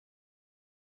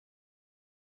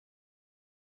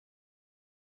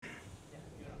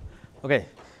Okay,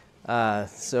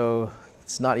 so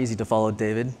it's not easy to follow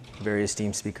David, very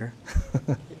esteemed speaker.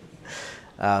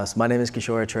 So my name is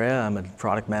Kishore Atreya. I'm a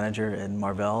product manager in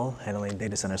Marvell, handling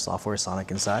data center software, Sonic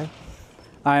Inside.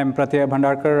 I am Prathyaya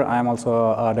Bhandarkar. I am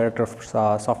also a director of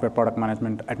software product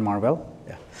management at Marvell.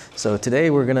 Yeah. So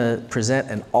today we're going to present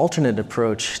an alternate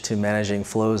approach to managing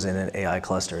flows in an AI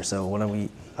cluster. So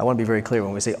I want to be very clear,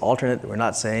 when we say alternate, we're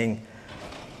not saying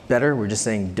better, we're just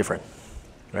saying different,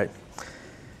 right?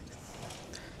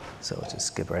 So let's just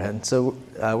skip right ahead. So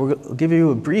we'll give you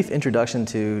a brief introduction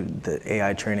to the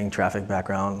AI training traffic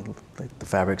background, like the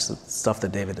fabrics, the stuff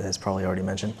that David has probably already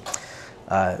mentioned.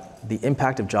 The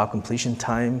impact of job completion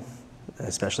time,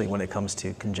 especially when it comes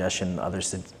to congestion, other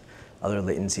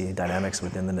latency dynamics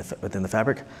within the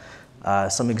fabric.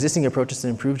 Some existing approaches to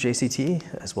improve JCT,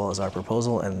 as well as our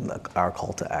proposal and our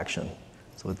call to action.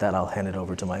 So with that, I'll hand it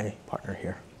over to my partner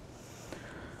here.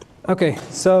 Okay,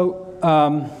 so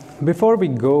before we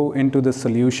go into the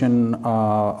solution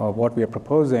of what we are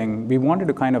proposing, we wanted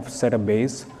to kind of set a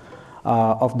base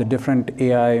of the different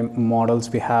AI models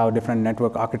we have, different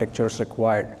network architectures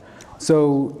required.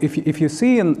 So if you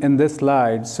see in this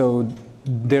slide, so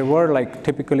there were like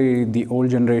typically the old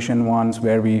generation ones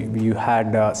where you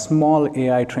had small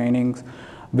AI trainings,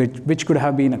 which could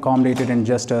have been accommodated in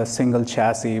just a single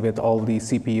chassis with all the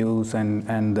CPUs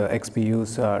and the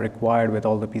XPUs required with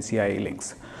all the PCIe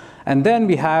links. And then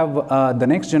we have the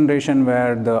next generation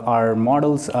where our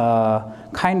models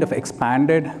kind of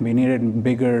expanded. We needed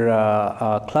bigger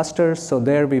clusters. So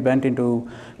there we went into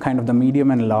kind of the medium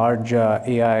and large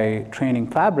AI training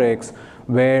fabrics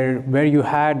where you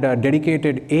had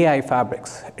dedicated AI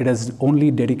fabrics. It is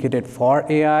only dedicated for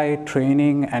AI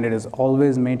training, and it is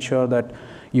always made sure that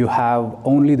you have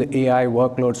only the AI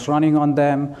workloads running on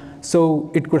them.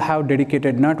 So it could have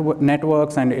dedicated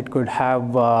networks, and it could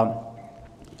have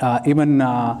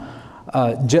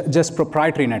just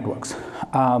proprietary networks.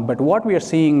 But what we are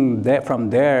seeing from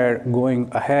there going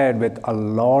ahead with a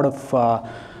lot of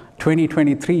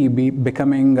 2023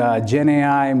 becoming Gen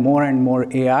AI, more and more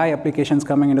AI applications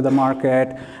coming into the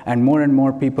market, and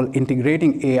more people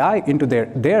integrating AI into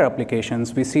their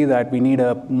applications, we see that we need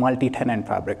a multi-tenant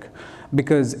fabric.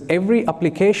 Because every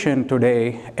application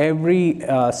today, every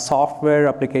software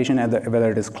application,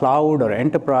 whether it is cloud or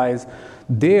enterprise,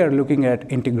 they are looking at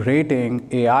integrating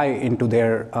AI into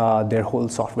their whole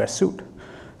software suite.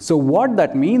 So what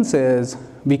that means is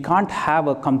we can't have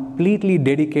a completely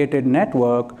dedicated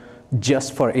network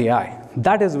just for AI.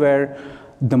 That is where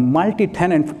the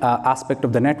multi-tenant aspect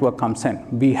of the network comes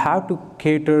in. We have to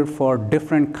cater for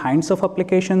different kinds of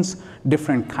applications,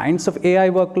 different kinds of AI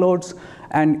workloads,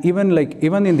 and even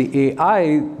in the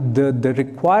AI, the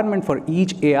requirement for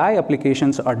each AI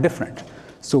applications are different.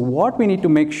 So what we need to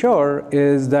make sure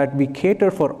is that we cater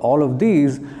for all of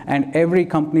these, and every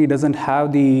company doesn't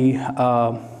have the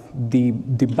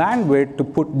bandwidth to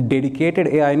put dedicated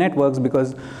AI networks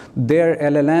because their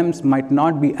LLMs might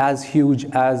not be as huge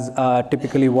as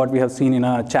typically what we have seen in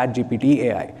a ChatGPT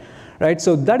AI, right?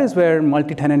 So that is where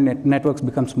multi-tenant networks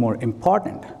becomes more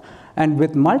important. And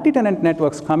with multi-tenant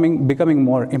networks becoming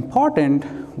more important,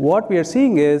 what we are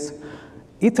seeing is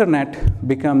Ethernet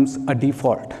becomes a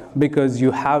default because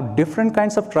you have different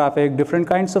kinds of traffic, different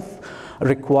kinds of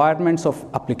requirements of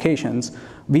applications.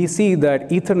 We see that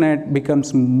Ethernet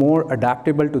becomes more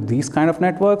adaptable to these kind of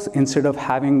networks instead of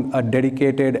having a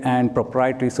dedicated and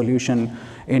proprietary solution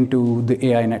into the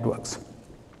AI networks.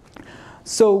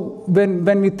 So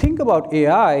when we think about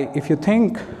AI, if you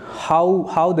think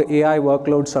how the AI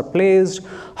workloads are placed,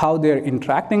 how they're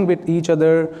interacting with each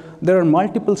other, there are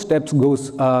multiple steps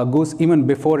goes even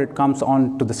before it comes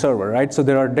on to the server, right? So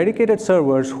there are dedicated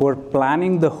servers who are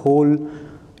planning the whole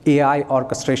AI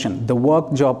orchestration, the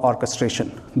work job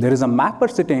orchestration. There is a mapper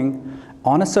sitting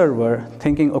on a server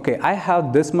thinking, okay, I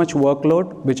have this much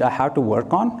workload which I have to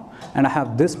work on, and I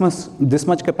have this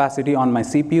much capacity on my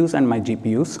CPUs and my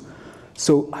GPUs.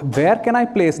 So where can I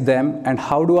place them, and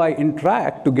how do I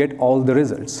interact to get all the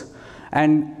results?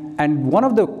 And one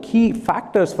of the key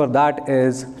factors for that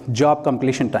is job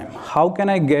completion time. How can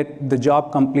I get the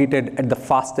job completed at the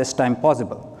fastest time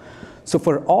possible? So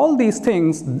for all these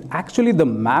things, actually the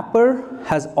mapper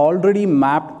has already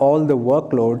mapped all the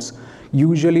workloads,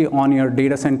 usually on your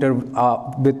data center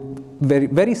with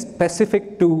very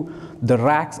specific to the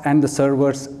racks and the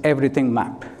servers, everything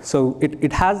mapped. So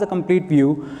it has the complete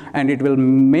view, and it will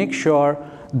make sure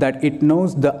that it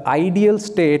knows the ideal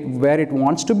state where it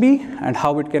wants to be and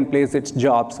how it can place its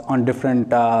jobs on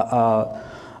different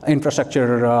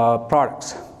infrastructure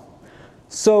products.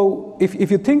 So if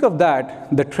you think of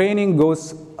that, the training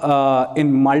goes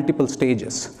in multiple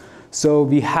stages. So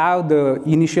we have the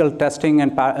initial testing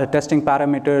and testing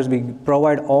parameters. We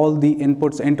provide all the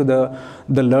inputs into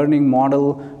the learning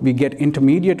model. We get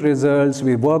intermediate results.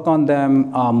 We work on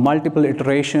them, multiple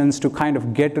iterations to kind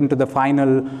of get into the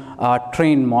final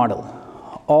trained model.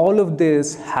 All of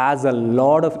this has a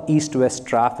lot of east-west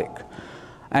traffic.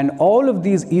 And all of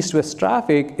these east-west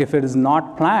traffic, if it is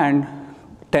not planned,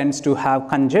 tends to have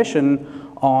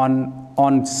congestion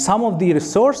on some of the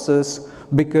resources,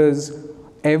 because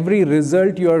every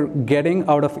result you're getting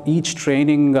out of each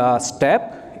training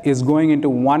step is going into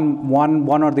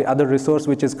one or the other resource,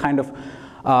 which is kind of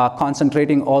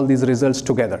concentrating all these results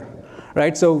together,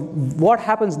 right? So what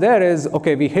happens there is,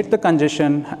 okay, we hit the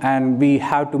congestion and we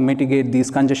have to mitigate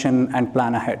these congestion and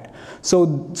plan ahead. So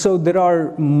there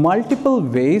are multiple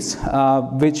ways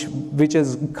which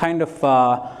is kind of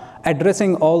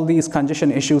addressing all these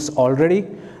congestion issues already.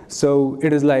 So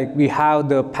it is like we have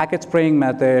the packet spraying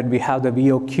method, we have the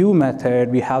VOQ method,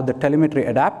 we have the telemetry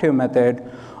adaptive method.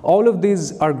 All of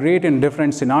these are great in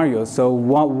different scenarios. So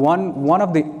one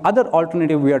of the other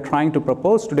alternative we are trying to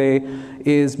propose today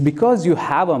is, because you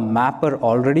have a mapper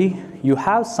already, you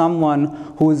have someone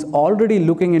who is already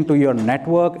looking into your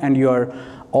network and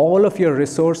all of your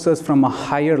resources from a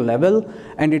higher level,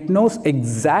 and it knows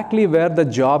exactly where the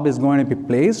job is going to be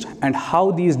placed and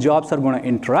how these jobs are going to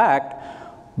interact.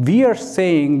 We are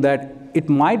saying that it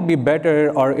might be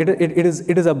better, or it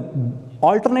is an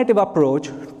alternative approach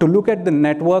to look at the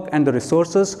network and the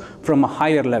resources from a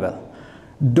higher level.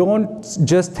 Don't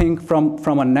just think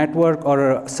from a network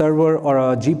or a server or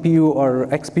a GPU or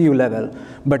XPU level,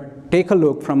 but take a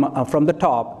look from the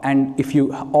top. And if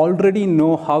you already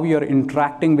know how you're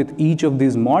interacting with each of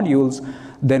these modules,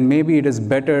 then maybe it is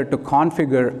better to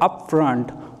configure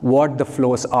upfront what the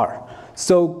flows are.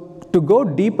 So to go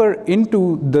deeper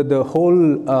into the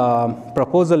whole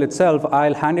proposal itself,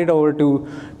 I'll hand it over to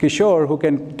Kishore, who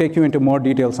can take you into more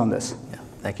details on this. Yeah.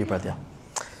 Thank you, Prathyaya.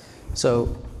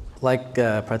 So like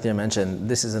Prathyaya mentioned,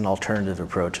 this is an alternative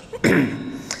approach.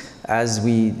 As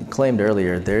we claimed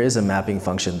earlier, there is a mapping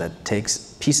function that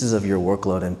takes pieces of your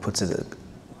workload and puts it,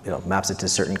 maps it to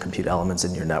certain compute elements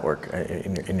in your network,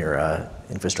 in your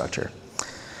infrastructure.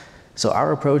 So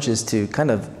our approach is to kind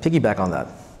of piggyback on that.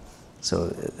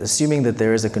 So assuming that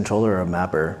there is a controller or a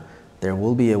mapper, there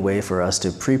will be a way for us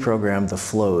to pre-program the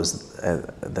flows,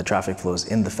 the traffic flows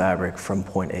in the fabric from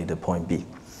point A to point B.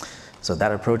 So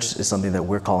that approach is something that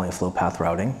we're calling flow path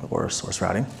routing or source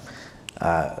routing.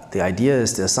 The idea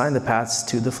is to assign the paths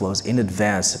to the flows in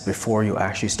advance before you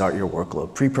actually start your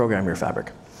workload, pre-program your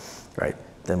fabric, right?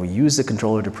 Then we use the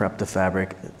controller to prep the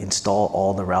fabric, install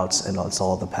all the routes and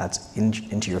install the paths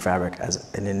into your fabric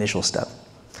as an initial step.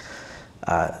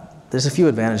 There's a few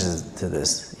advantages to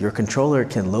this. Your controller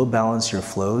can load balance your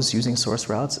flows using source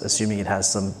routes, assuming it has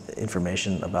some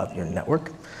information about your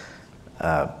network.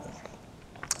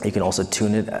 You can also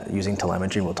tune it using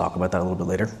telemetry. We'll talk about that a little bit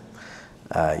later.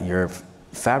 Your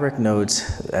fabric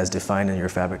nodes, as defined in your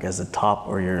fabric as the top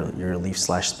or your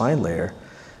leaf/spine layer,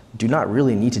 do not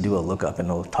really need to do a lookup, and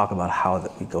we'll talk about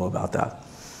how we go about that.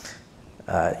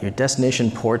 Your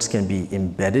destination ports can be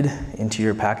embedded into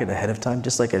your packet ahead of time,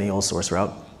 just like any old source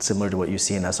route, similar to what you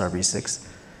see in SRv6.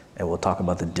 And we'll talk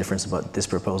about the difference what this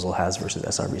proposal has versus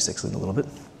SRv6 in a little bit.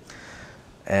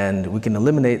 And we can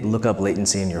eliminate lookup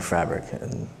latency in your fabric.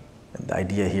 And the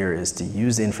idea here is to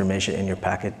use the information in your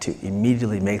packet to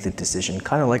immediately make the decision,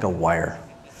 kind of like a wire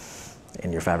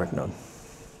in your fabric node.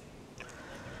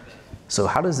 So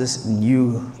how does this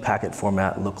new packet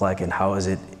format look like, and how is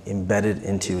it embedded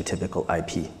into a typical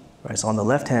IP? Right? So on the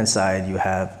left-hand side, you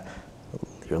have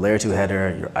your layer 2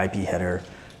 header, your IP header,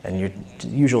 and your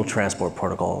usual transport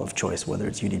protocol of choice, whether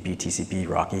it's UDP, TCP,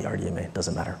 RoCE, RDMA,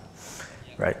 doesn't matter,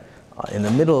 right? In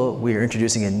the middle, we are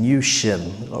introducing a new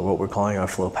shim, or what we're calling our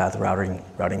flow path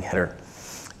routing header,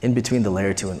 in between the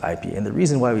layer 2 and IP. And the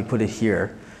reason why we put it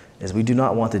here is we do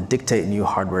not want to dictate new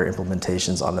hardware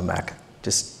implementations on the Mac.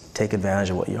 Just take advantage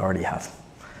of what you already have,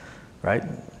 right?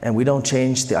 And we don't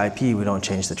change the IP, we don't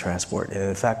change the transport. And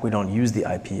in fact, we don't use the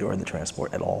IP or the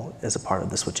transport at all as a part of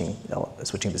the switching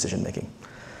decision making.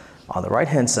 On the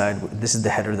right-hand side, this is the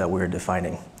header that we're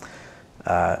defining.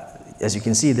 As you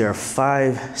can see, there are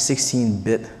 5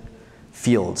 16-bit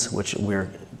fields, which we're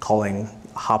calling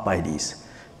hop IDs.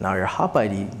 Now, your hop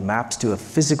ID maps to a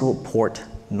physical port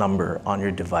number on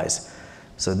your device.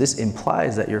 So this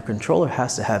implies that your controller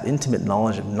has to have intimate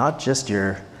knowledge of not just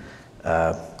your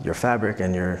fabric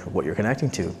and what you're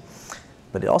connecting to,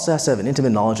 but it also has to have an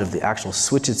intimate knowledge of the actual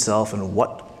switch itself and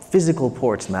what physical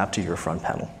ports map to your front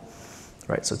panel.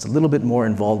 Right, so it's a little bit more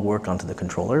involved work onto the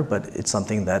controller, but it's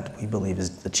something that we believe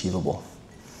is achievable.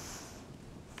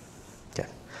 Okay.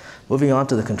 Moving on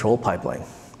to the control pipeline.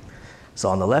 So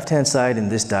on the left-hand side in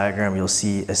this diagram, you'll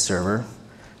see a server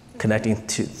connecting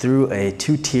through a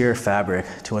two-tier fabric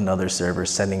to another server,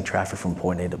 sending traffic from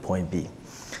point A to point B.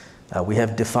 We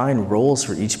have defined roles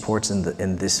for each port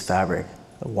in this fabric.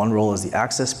 One role is the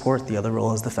access port, the other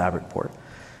role is the fabric port.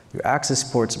 Your access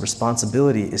port's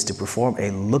responsibility is to perform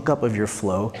a lookup of your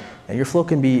flow, and your flow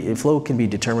can be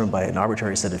determined by an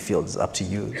arbitrary set of fields. It's up to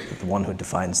you, the one who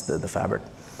defines the fabric.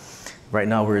 Right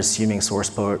now we're assuming source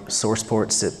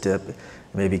port, SIP dip,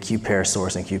 maybe queue pair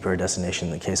source and queue pair destination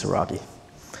in the case of Rocky.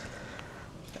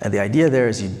 And the idea there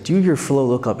is you do your flow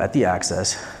lookup at the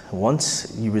access.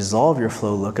 Once you resolve your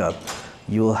flow lookup,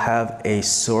 you will have a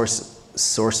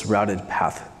source routed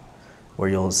path where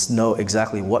you'll know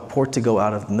exactly what port to go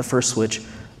out of in the first switch,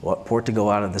 what port to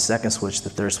go out of the second switch, the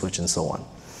third switch, and so on,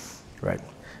 right?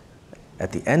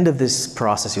 At the end of this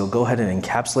process, you'll go ahead and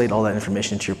encapsulate all that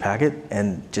information into your packet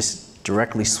and just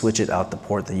directly switch it out the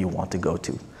port that you want to go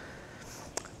to.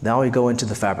 Now we go into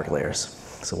the fabric layers.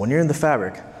 So when you're in the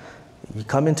fabric, you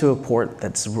come into a port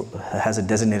that has a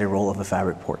designated role of a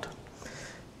fabric port.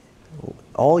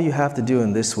 All you have to do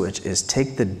in this switch is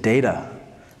take the data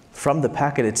from the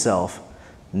packet itself,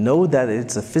 know that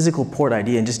it's a physical port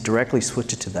ID, and just directly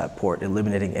switch it to that port,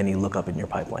 eliminating any lookup in your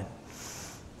pipeline.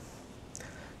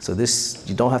 So this,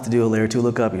 you don't have to do a layer 2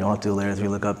 lookup, you don't have to do a layer 3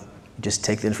 lookup, you just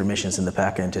take the information that's in the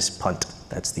packet and just punt.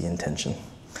 That's the intention.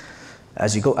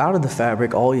 As you go out of the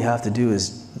fabric, all you have to do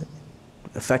is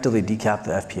effectively decap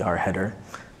the FPR header.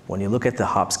 When you look at the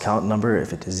hops count number,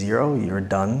 if it is 0, you're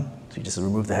done. So you just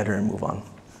remove the header and move on.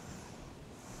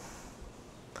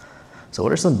 So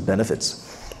what are some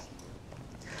benefits?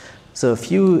 So a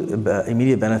few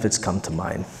immediate benefits come to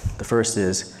mind. The first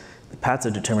is the paths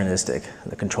are deterministic.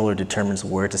 The controller determines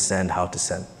where to send, how to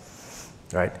send,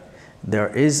 right?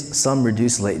 There is some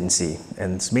reduced latency,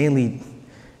 and it's mainly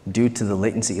due to the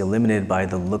latency eliminated by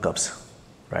the lookups,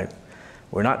 right?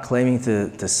 We're not claiming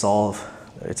to solve,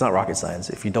 it's not rocket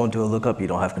science. If you don't do a lookup, you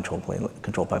don't have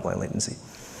control pipeline latency,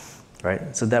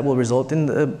 right? So that will result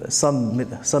in some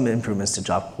improvements to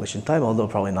job completion time, although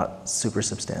probably not super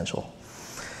substantial.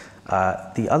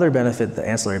 The other benefit, the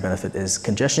ancillary benefit, is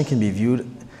congestion can be viewed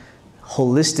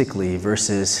holistically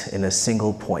versus in a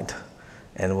single point.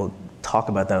 And we'll talk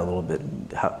about that a little bit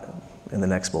in the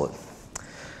next bullet.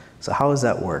 So how does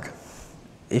that work?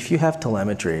 If you have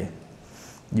telemetry,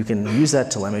 you can use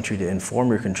that telemetry to inform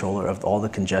your controller of all the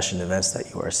congestion events that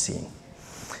you are seeing.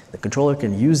 The controller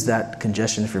can use that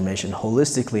congestion information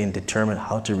holistically and determine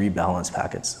how to rebalance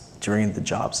packets during the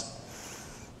jobs,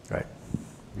 right?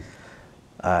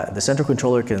 The central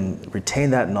controller can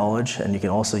retain that knowledge, and you can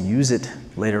also use it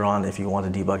later on if you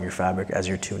want to debug your fabric as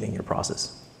you're tuning your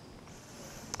process.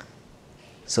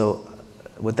 So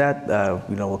with that,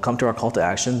 we'll come to our call to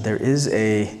action. There is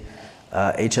a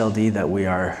HLD that we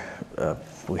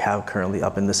have currently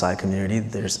up in the SI community.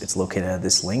 It's located at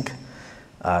this link.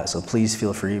 So please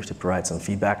feel free to provide some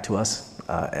feedback to us,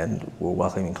 and we're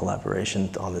welcoming collaboration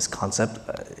on this concept.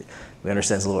 We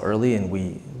understand it's a little early, and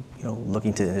we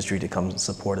looking to the industry to come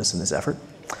support us in this effort.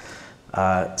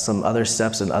 Some other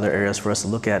steps and other areas for us to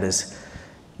look at is,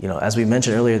 as we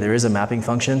mentioned earlier, there is a mapping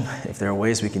function. If there are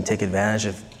ways we can take advantage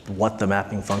of what the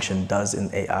mapping function does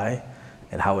in AI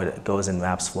and how it goes and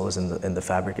maps flows in the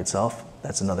fabric itself,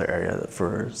 that's another area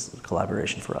for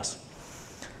collaboration for us.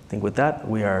 I think with that,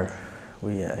 we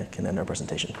can end our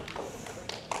presentation.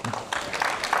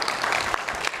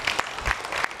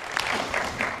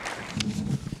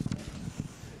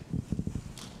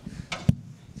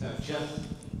 So just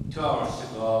 2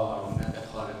 hours ago, our meta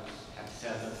colleague had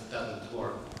said that it doesn't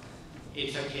work.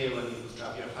 It's okay when you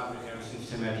bootstrap your fabric, everything's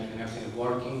symmetric and everything is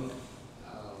working.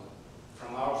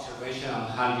 From our observation on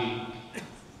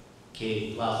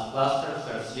 100K plus clusters,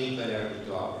 there's sleep failure every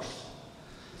 2 hours.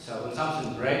 So when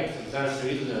something breaks, if there's a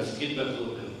reason, there's feedback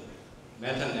loop and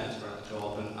meta network to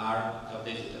open R to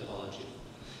update the topology.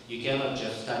 You cannot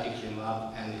just statically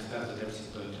map and expect that everything's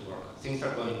going to work. Things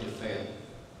are going to fail,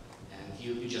 and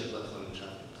you just platform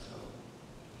traffic. So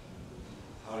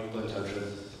how are you going to address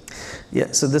this?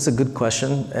 Yeah, so that's a good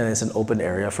question, and it's an open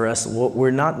area for us.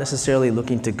 We're not necessarily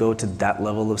looking to go to that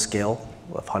level of scale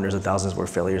of hundreds of thousands where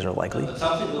failures are likely. But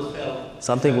something will fail.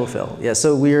 Something will fail. Yeah,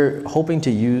 so we're hoping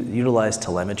to utilize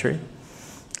telemetry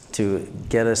to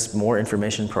get us more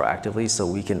information proactively so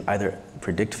we can either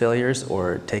predict failures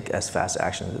or take as fast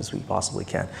actions as we possibly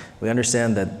can. We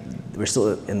understand that we're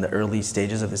still in the early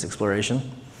stages of this exploration,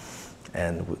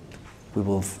 and we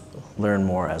will learn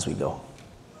more as we go.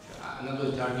 I'm not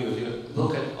going to argue with you.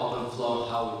 Look at OpenFlow,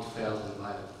 how it fails and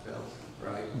why it fails,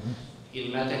 right?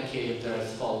 In MetaCave, there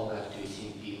is fallback to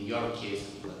CMP. In your case,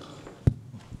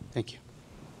 Thank you.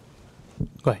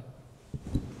 Go ahead.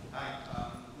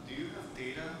 Hi. Do you have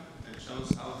data that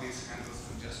shows how this handles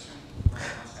congestion when it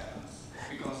happens?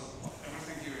 Because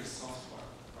everything here is software,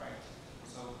 right?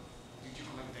 So did you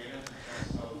collect data to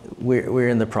tell us how? We're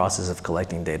in the process of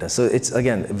collecting data. So it's,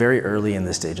 again, very early in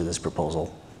this stage of this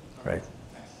proposal, right?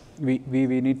 We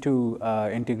need to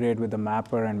integrate with the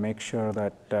mapper and make sure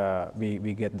that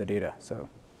we get the data. So.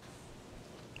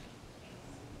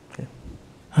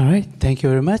 All right. Thank you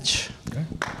very much. Okay.